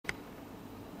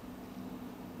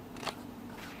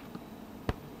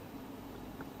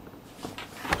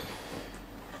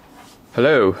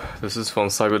Hello, this is from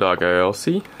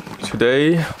CyberDocLLC.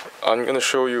 Today I'm going to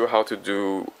show you how to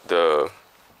do the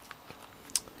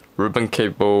ribbon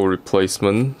cable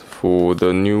replacement for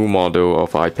the new model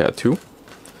of iPad 2.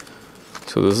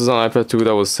 So this is an iPad 2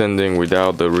 that was sending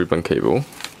without the ribbon cable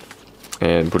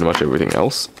and pretty much everything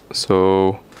else.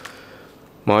 So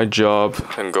my job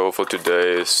and goal for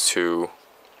today is to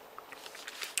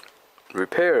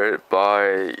repair it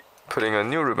by putting a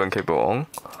new ribbon cable on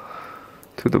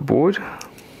to the board.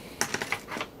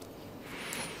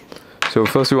 So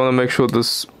first we want to make sure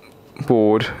this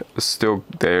board is still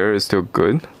there, is still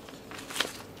good.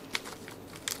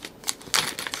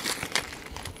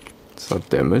 It's not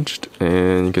damaged,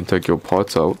 and you can take your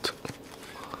parts out.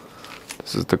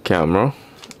 This is the camera.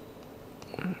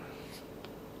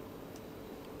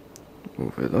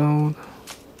 Move it out.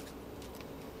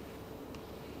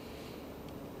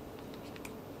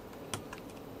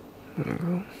 There we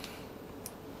go.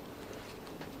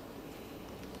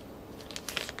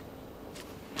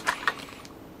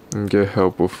 And get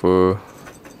help with a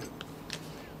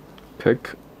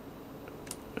pick.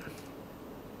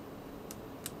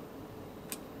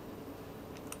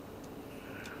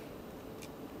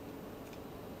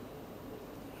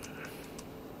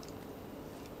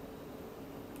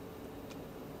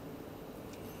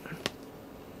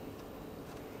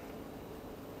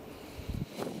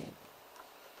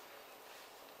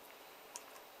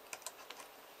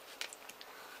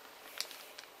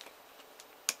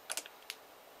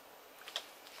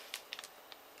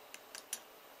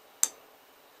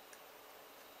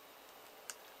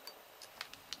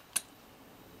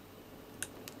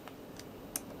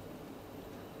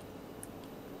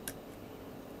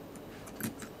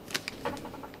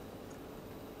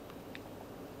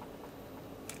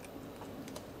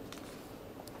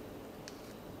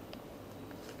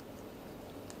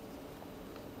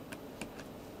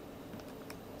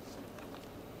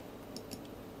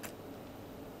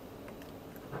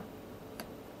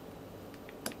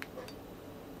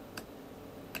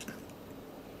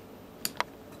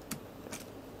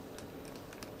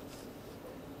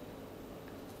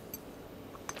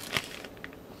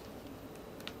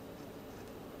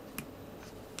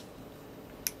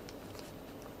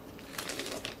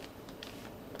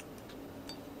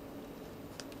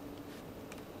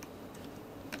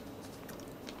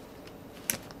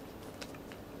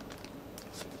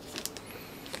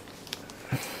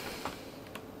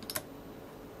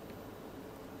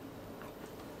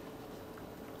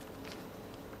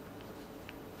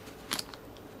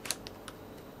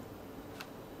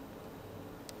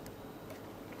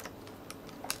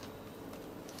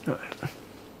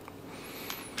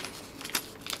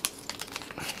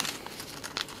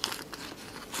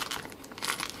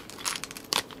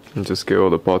 And just get all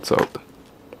the parts out.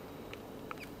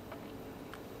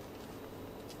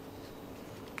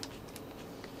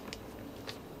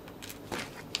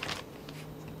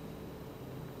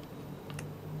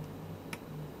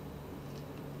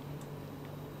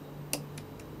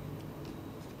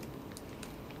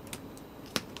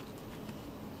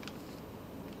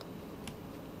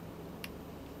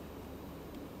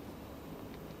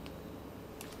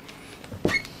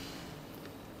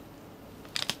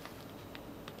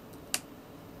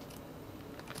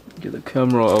 Get the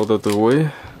camera out of the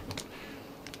way.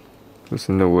 It's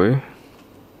in the way.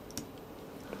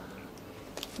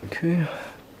 Okay.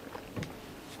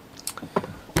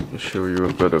 I'll show you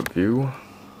a better view.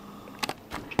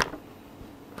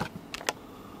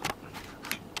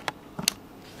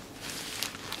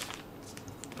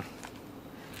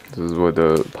 This is where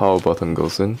the power button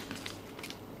goes in.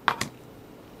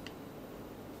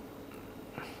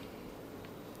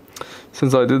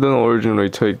 Since I didn't originally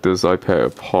take this iPad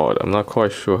apart, I'm not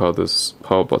quite sure how this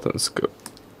power buttons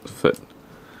fit.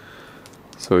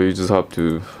 So you just have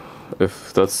to,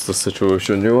 if that's the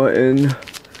situation you are in,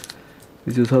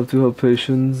 you just have to have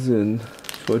patience and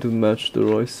try to match the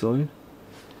right side.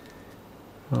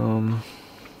 That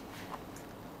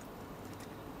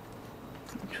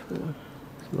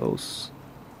was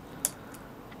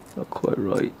not quite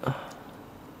right.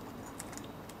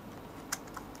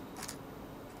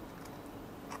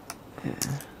 Yeah.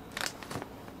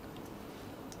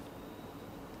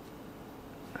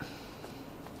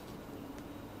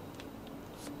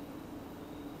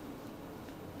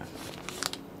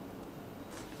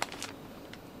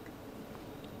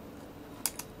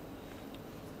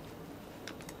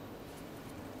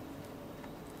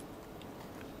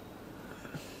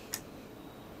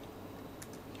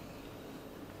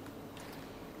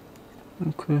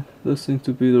 Okay, that seems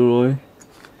to be the right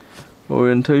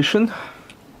orientation.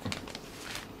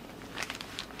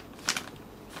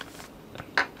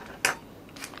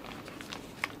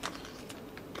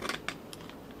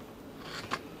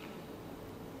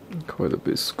 quite a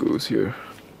bit of screws here.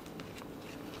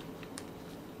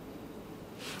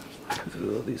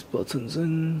 Put all these buttons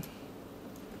in.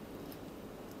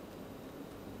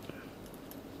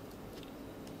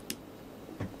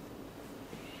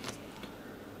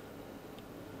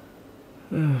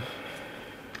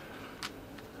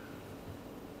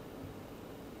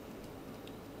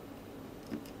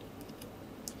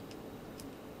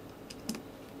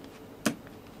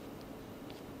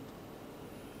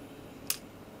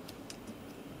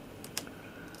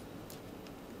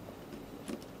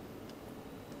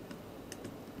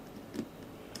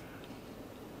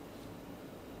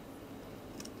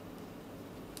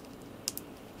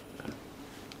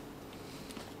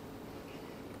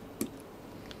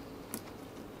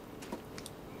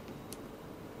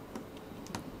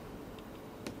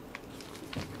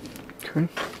 Okay.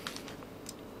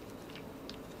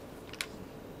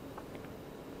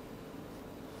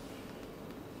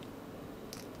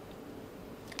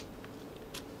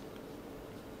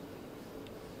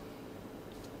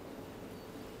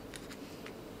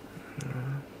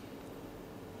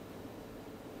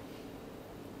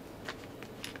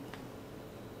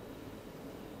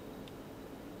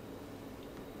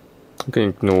 You can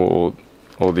ignore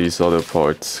all these other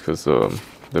parts because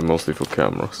they're mostly for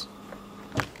cameras.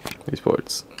 These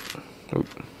parts. Oop.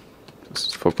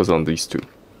 Just focus on these two.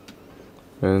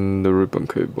 And the ribbon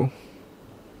cable.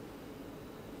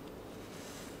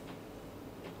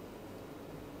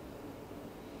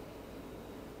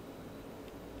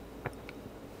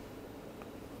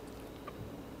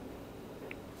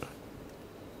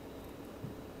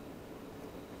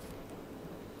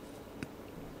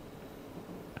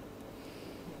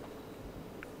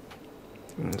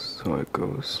 That's how it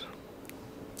goes.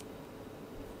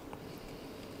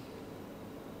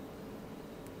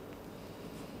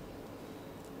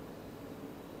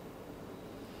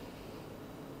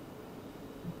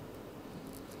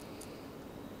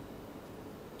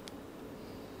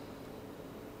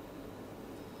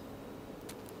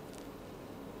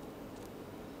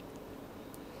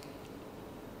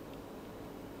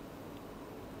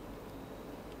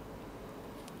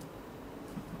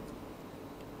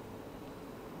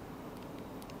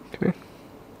 Okay,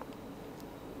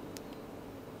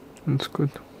 that's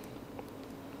good.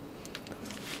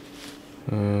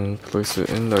 And place it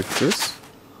in like this.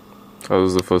 That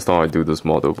was the first time I do this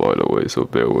model, by the way, so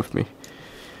bear with me.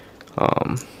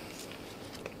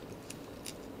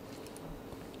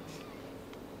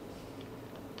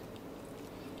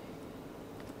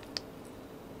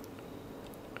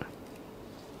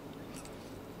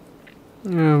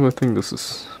 Yeah, but I think this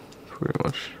is pretty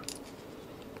much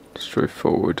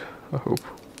straightforward, I hope.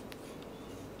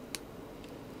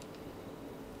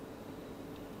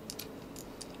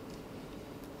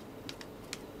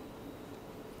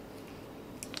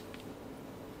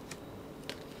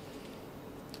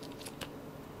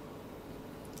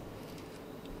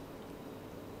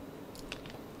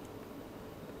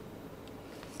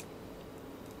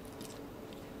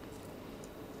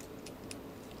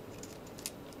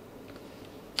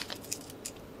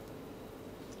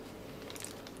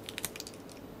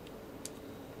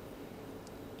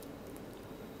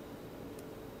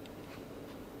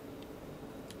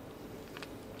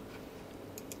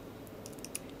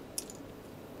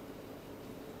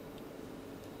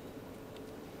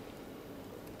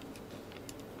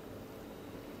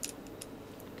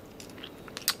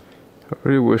 I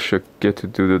really wish I get to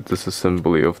do the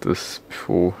disassembly of this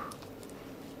before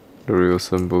the real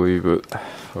assembly, but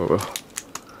oh well.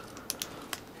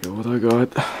 Here's what I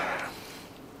got.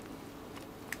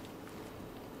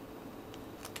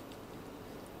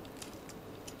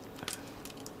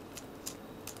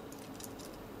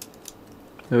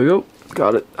 There we go,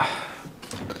 got it.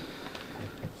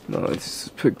 Now let's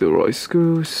pick the right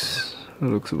screws. That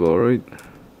looks about right.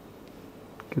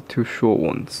 Get two short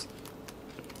ones.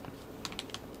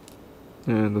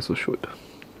 And this will short.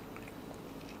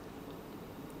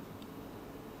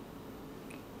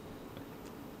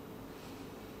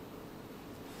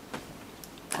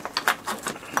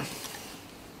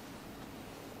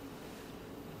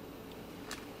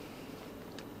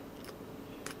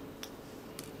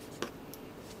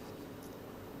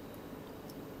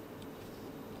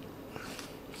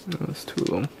 That's too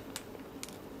long.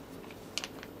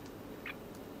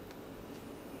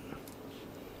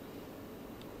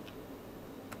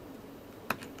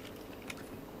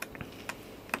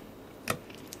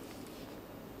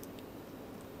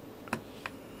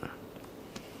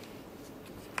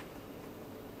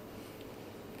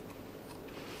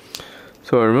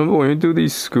 So I remember when you do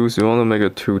these screws, you want to make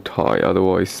it too tight,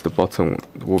 otherwise the button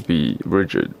will be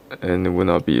rigid and it will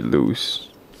not be loose.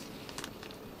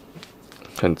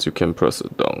 hence you can press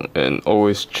it down, and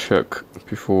always check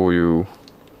before you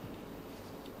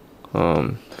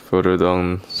further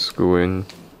down screw in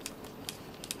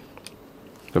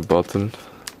the button.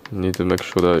 You need to make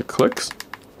sure that it clicks.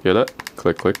 Hear that?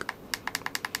 Click, click.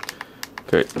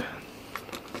 Okay.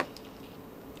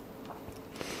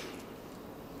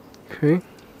 Okay.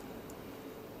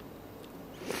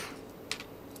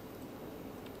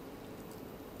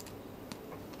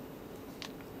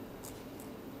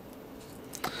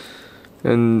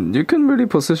 And you can really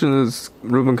position this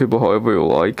ribbon cable however you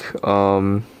like.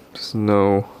 There's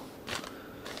no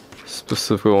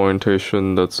specific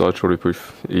orientation that's actually pretty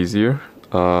easier.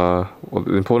 Well,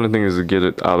 the important thing is to get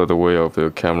it out of the way of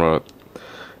the camera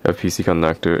FPC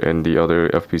connector and the other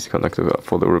FPC connector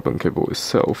for the ribbon cable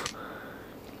itself,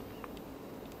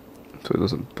 so it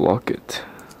doesn't block it.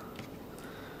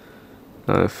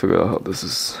 Now I figured out how this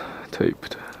is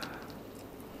taped.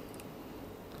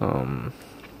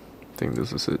 I think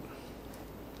this is it.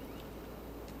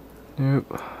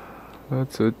 Yep,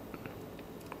 that's it.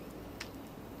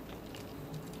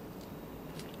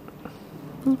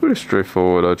 It's pretty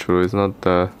straightforward actually, it's not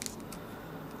that,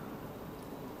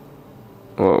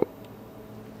 well,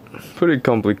 pretty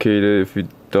complicated if you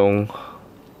don't,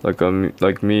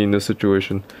 like me in this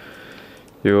situation.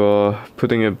 You are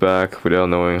putting it back without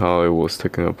knowing how it was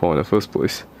taken apart in the first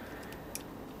place.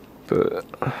 But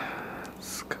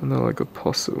it's kinda like a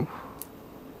puzzle.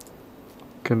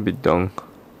 Can be done.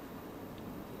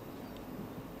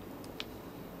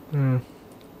 Yeah.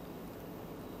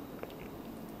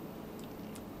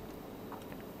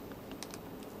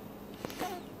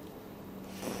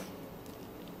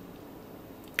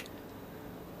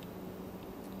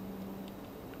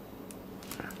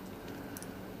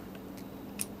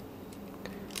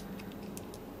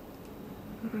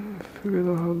 Figured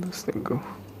out how this thing goes.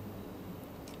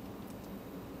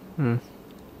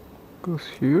 Goes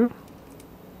here.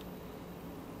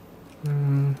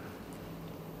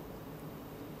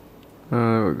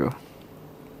 There we go.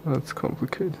 That's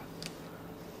complicated.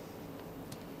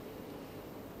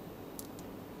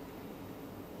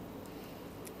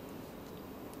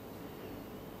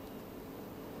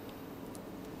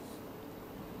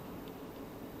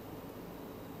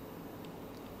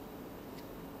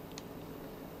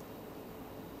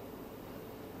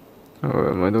 Oh,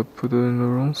 I might have put it in the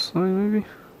wrong side, maybe?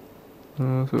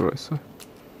 No, that's the right side.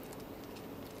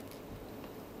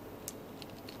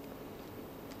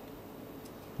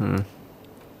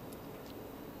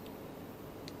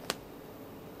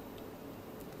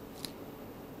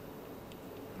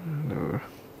 Never.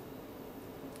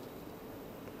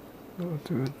 I'll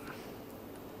do it.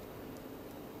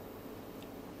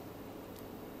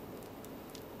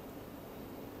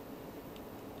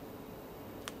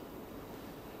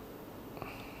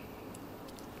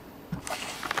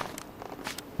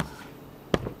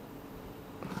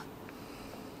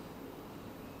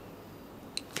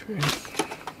 Okay.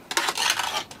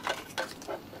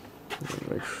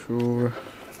 Make sure.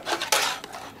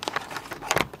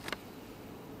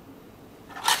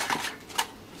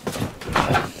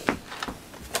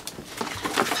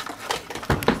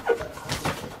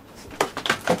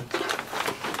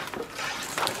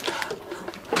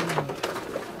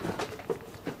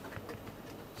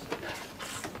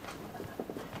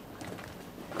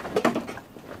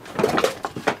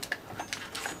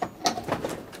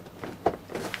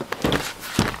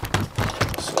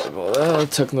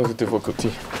 Technical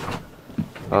difficulty.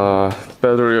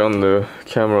 Battery on the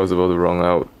camera is about to run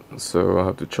out, so I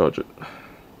have to charge it.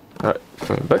 Alright,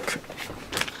 coming back.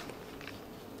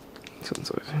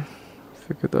 Since I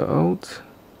figured that out.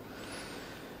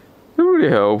 It really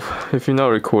help if you're not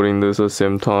recording this at the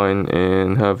same time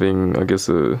and having, I guess,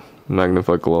 a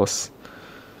magnified glass.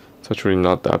 It's actually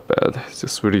not that bad. It's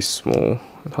just really small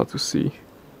and hard to see.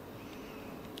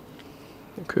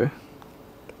 Okay.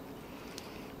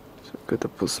 Get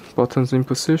the buttons in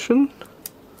position.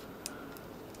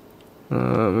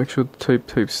 Make sure the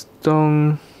tape's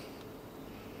down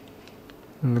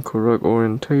in the correct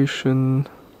orientation.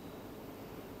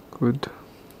 Good.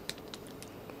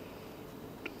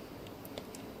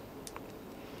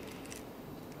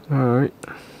 Alright,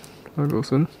 that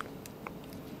goes in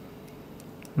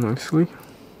nicely.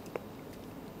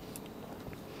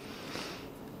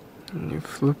 And you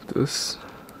flip this.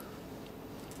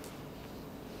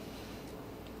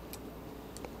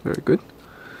 Very good.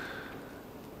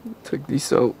 Take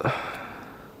these out.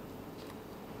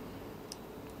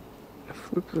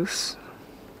 Flip this.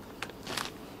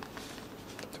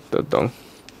 Take that down.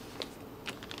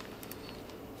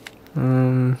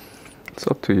 It's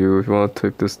up to you if you want to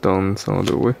take this down some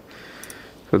other way.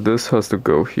 So this has to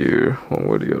go here, one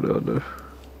way or the other.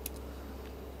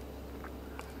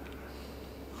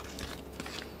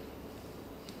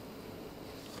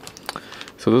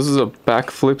 So this is a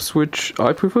backflip switch.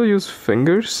 I prefer to use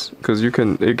fingers because you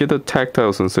get a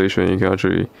tactile sensation. You can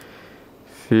actually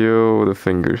feel the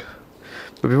fingers.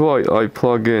 But before I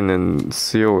plug in and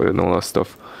seal it and all that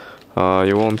stuff,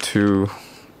 you want to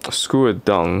screw it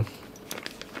down.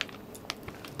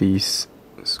 These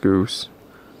screws.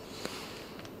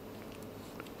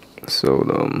 So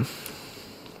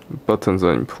the buttons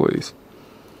are in place.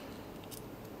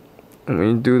 And when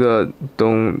you do that,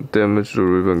 don't damage the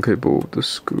ribbon cable of the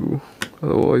screw,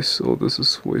 otherwise all this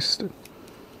is wasted.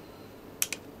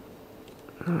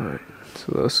 Alright,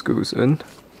 so that screws in.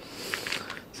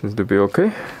 Seems to be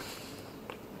okay.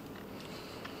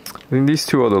 I think these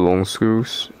two are the long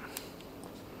screws,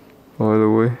 by the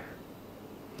way.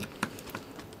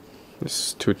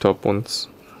 These two top ones.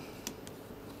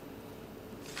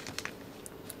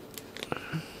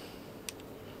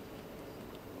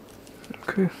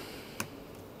 Okay.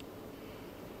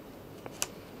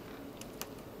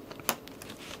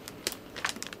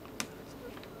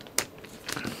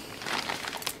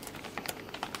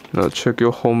 Now check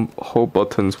your whole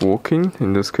button's working.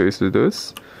 In this case it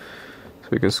is. So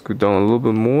you can screw down a little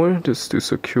bit more just to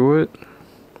secure it.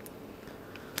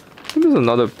 I think there's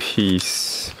another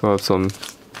piece. Perhaps I'm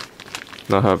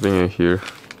not having it here.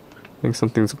 I think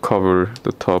something to cover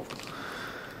the top.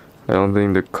 I don't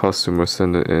think the customer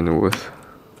sent it in with.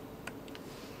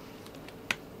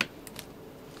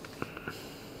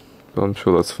 But I'm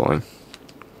sure that's fine.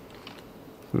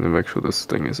 Let me make sure this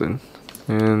thing is in.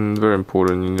 And very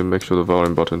important, you need to make sure the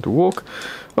volume button to work.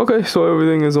 Okay, so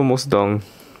everything is almost done.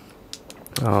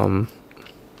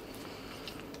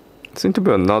 Seems to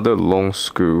be another long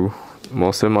screw,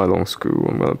 more semi-long screw.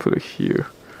 I'm gonna put it here.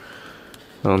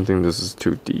 I don't think this is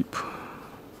too deep.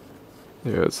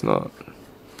 Yeah, it's not.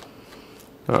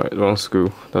 Alright, wrong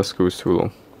screw. That screw is too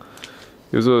long.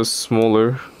 Use a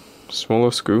smaller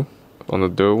screw on the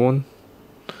dirt one.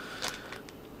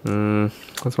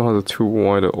 That's one has a too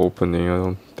wide opening. I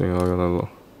don't think I'm gonna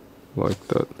like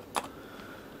that.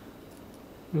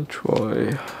 Let me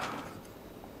try.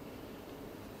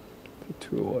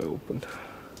 Too wide open.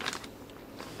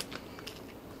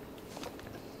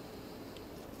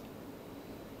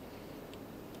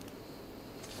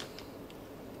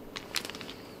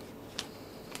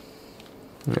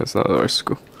 Yeah, it's not the right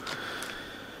screw.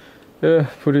 Yeah,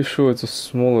 pretty sure it's a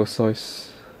smaller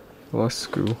size last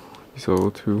screw. These are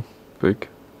all too big.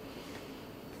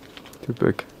 Too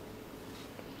big.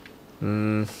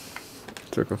 So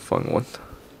I can find one.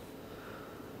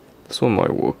 This one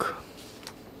might work.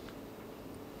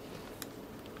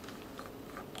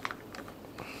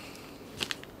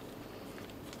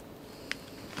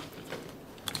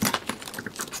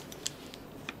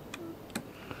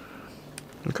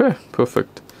 Okay,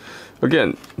 perfect.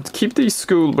 Again, keep the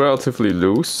screw relatively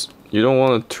loose. You don't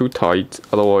want it too tight,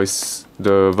 otherwise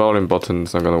the volume button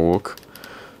is not gonna work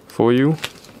for you.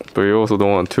 But you also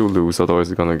don't want it too loose, otherwise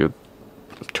you're gonna get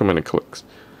too many clicks.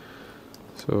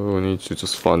 So we need to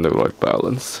just find the right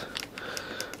balance.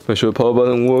 Make sure the power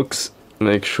button works.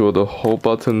 Make sure the whole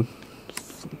button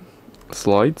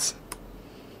slides.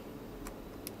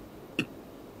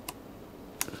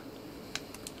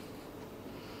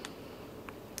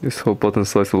 This whole button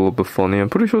slides a little bit funny. I'm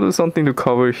pretty sure there's something to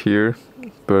cover here,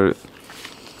 but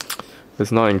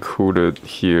it's not included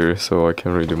here, so I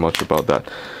can't really do much about that.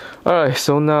 Alright,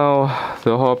 so now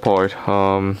the hard part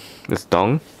is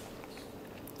done.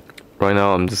 Right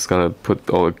now I'm just gonna put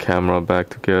all the camera back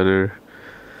together.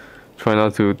 Try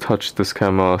not to touch this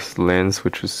camera's lens,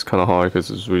 which is kind of hard because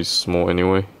it's really small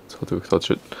anyway. It's hard to touch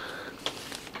it.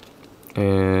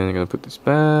 And I'm gonna put this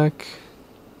back,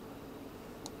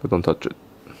 but don't touch it.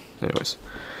 Anyways,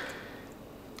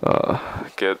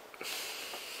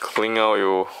 clean out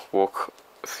your work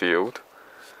field.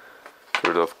 Get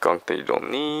rid of gunk that you don't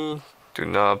need. Do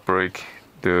not break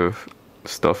the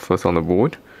stuff that's on the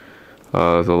board.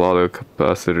 There's a lot of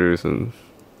capacitors and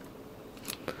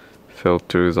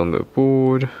filters on the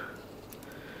board.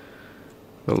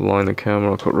 Align the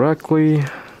camera correctly.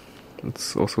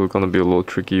 It's also gonna be a little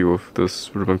tricky with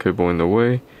this ribbon cable in the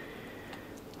way.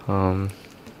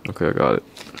 Okay, I got it.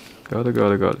 Got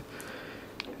it.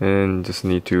 And just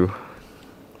need to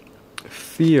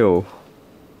feel.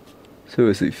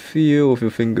 Seriously, feel with your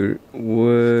finger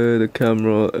where the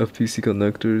camera FPC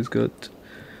connector is got,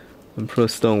 and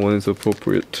press down when it's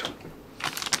appropriate.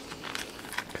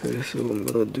 Okay, so I'm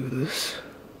gonna do this.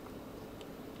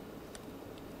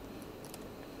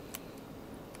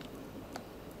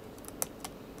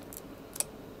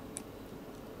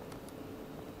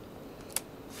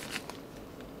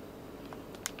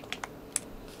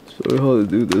 Sorry, how to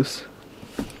do this.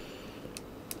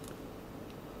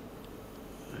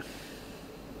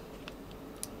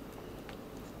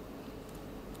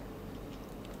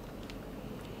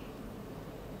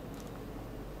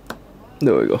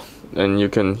 There we go. And you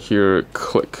can hear it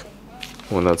click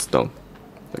when that's done.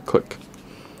 The click.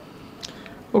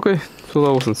 Okay, so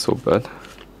that wasn't so bad.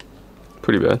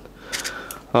 Pretty bad.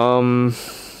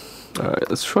 Alright,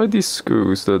 let's try these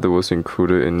screws that was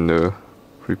included in the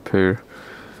repair.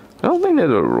 I don't think they're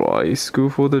the right screw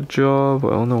for the job. I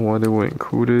don't know why they were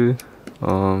included.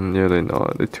 Yeah, they're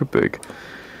not. They're too big.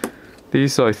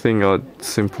 These, I think, are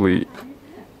simply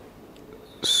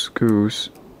screws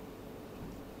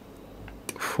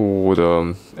for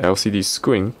the LCD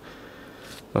screen.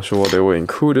 Not sure what they were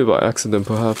included by accident,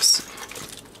 perhaps.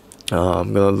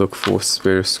 I'm gonna look for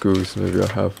spare screws. Maybe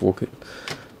I have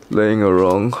laying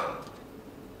around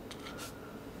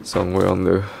somewhere on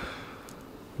the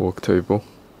work table.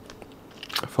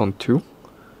 I found 2.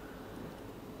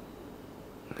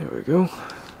 There we go.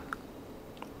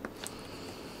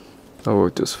 That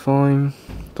worked just fine.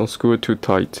 Don't screw it too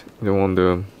tight. You don't want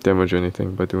to damage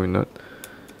anything by doing that.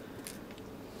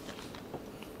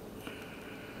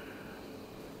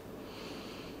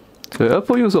 So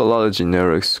Apple uses a lot of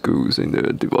generic screws in their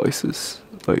devices,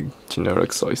 like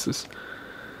generic sizes.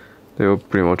 They're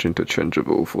pretty much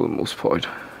interchangeable for the most part.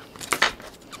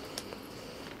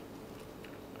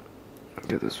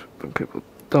 Get this ribbon cable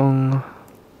done.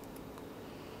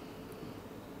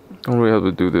 Don't really have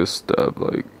to do this step,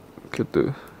 like get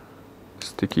the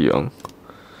sticky on.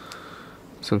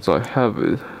 Since I have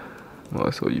it, might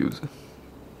as well use it.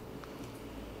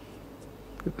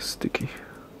 Get the sticky.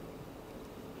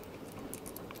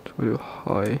 It's really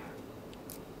high.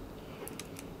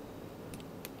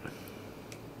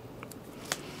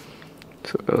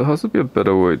 So there has to be a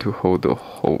better way to hold the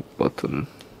hold button.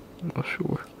 I'm not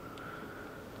sure.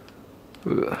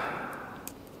 That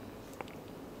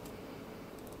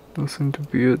seems to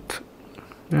be it.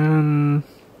 And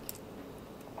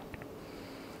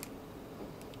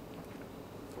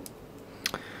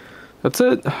that's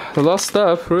it. The last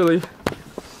step, really.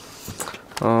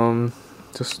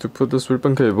 Just to put this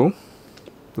ribbon cable,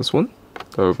 this one,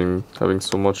 that I've been having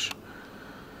spent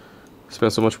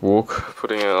so much work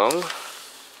putting it on,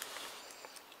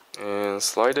 and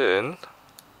slide it in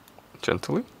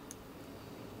gently.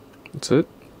 That's it.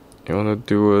 You want to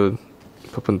do it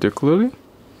perpendicularly,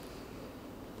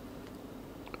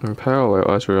 in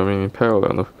parallel. Actually, I mean in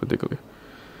parallel, not perpendicularly.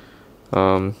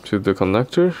 To the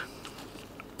connector,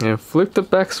 and flip the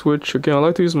back switch. Again, I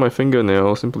like to use my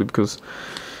fingernail simply because,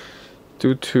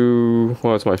 due to,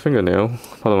 well, it's my fingernail,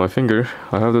 part of my finger,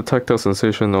 I have the tactile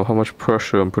sensation of how much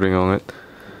pressure I'm putting on it,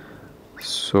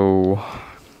 so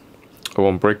I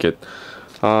won't break it.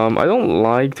 I don't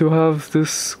like to have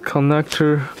this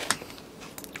connector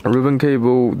ribbon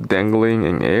cable dangling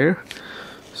in air,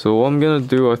 so what I'm gonna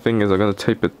do, I think, is I'm gonna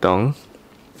tape it down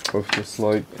with just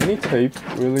like any tape,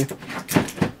 really.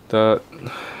 That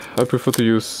I prefer to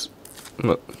use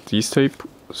these tape,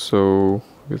 so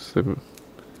it's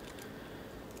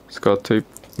Scott tape.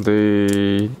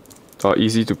 They are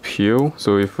easy to peel,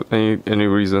 so if any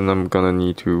reason I'm gonna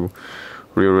need to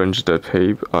rearrange that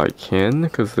tape, I can,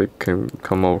 because they can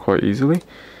come out quite easily.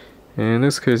 And in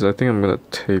this case, I think I'm gonna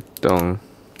tape down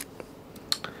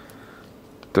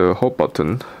the hold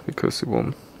button because it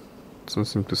doesn't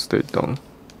seem to stay down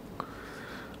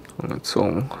on its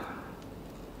own.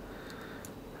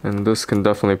 And this can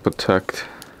definitely protect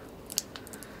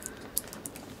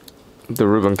the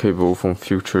ribbon cable from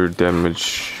future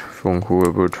damage from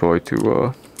whoever tried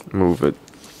to move it.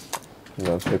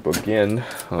 Now tape again,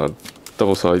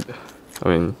 double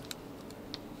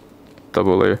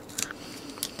layer.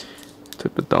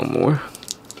 Tape it down more.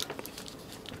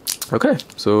 Okay,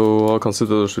 so I'll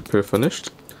consider this repair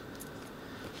finished.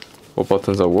 All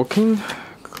buttons are working.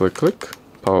 Click, click.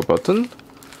 Power button.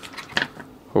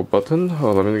 Hold button.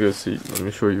 Oh, let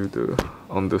me show you the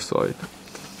underside.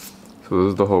 So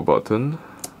this is the hold button.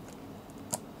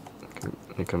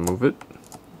 You can move it.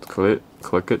 Click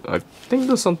it. I think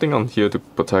there's something on here to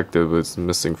protect it, but it's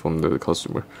missing from the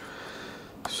customer.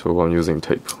 So I'm using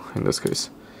tape in this case.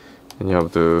 And you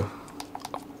have the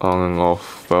on and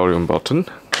off volume button.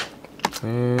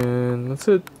 And that's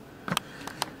it.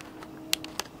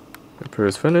 Repair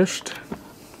is finished.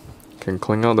 Can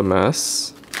clean out the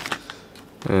mess.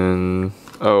 And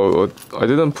oh, I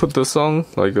didn't put this on,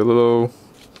 like a little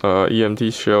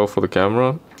EMT shell for the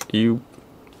camera. You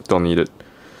don't need it.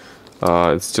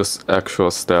 It's just extra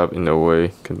step in a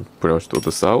way. Can pretty much throw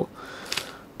this out.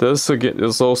 This again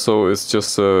is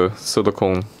just a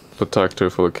silicone protector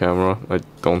for the camera. I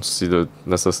don't see the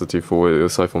necessity for it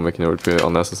aside from making the repair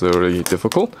unnecessarily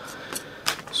difficult.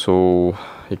 So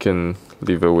you can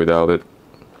leave it without it.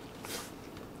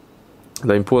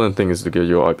 The important thing is to get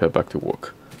your iPad back to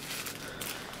work.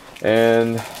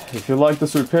 And if you like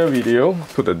this repair video,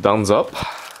 put a thumbs up.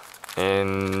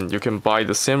 And you can buy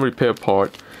the same repair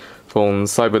part from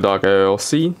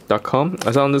CyberDocLLC.com.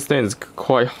 As I understand, it's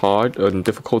quite hard and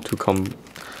difficult to come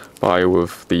by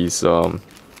with these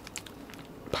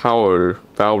power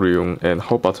volume and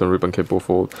hold button ribbon cable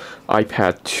for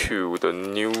iPad 2, the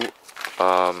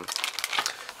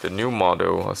new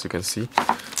model. As you can see,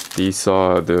 these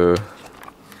are the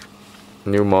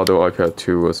new model iPad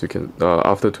 2. As you can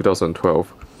after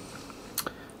 2012,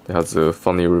 it has a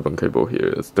funny ribbon cable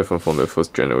here. It's different from the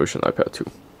first generation iPad 2.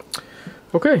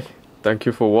 Okay, thank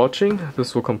you for watching.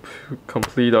 This will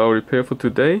complete our repair for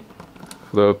today.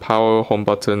 The power home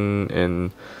button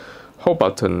and hold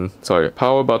button,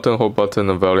 power button, hold button,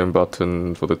 and volume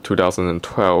button for the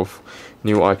 2012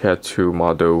 new iPad 2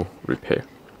 model repair.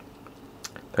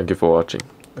 Thank you for watching.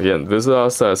 Again, visit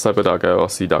us at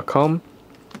CyberDocLLC.com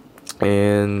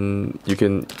and you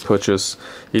can purchase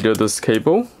either this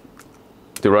cable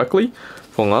directly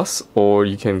from us, or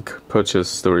you can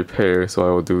purchase the repair. So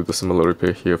I will do the similar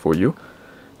repair here for you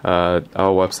at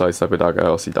our website,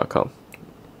 CyberDocLLC.com.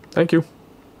 Thank you.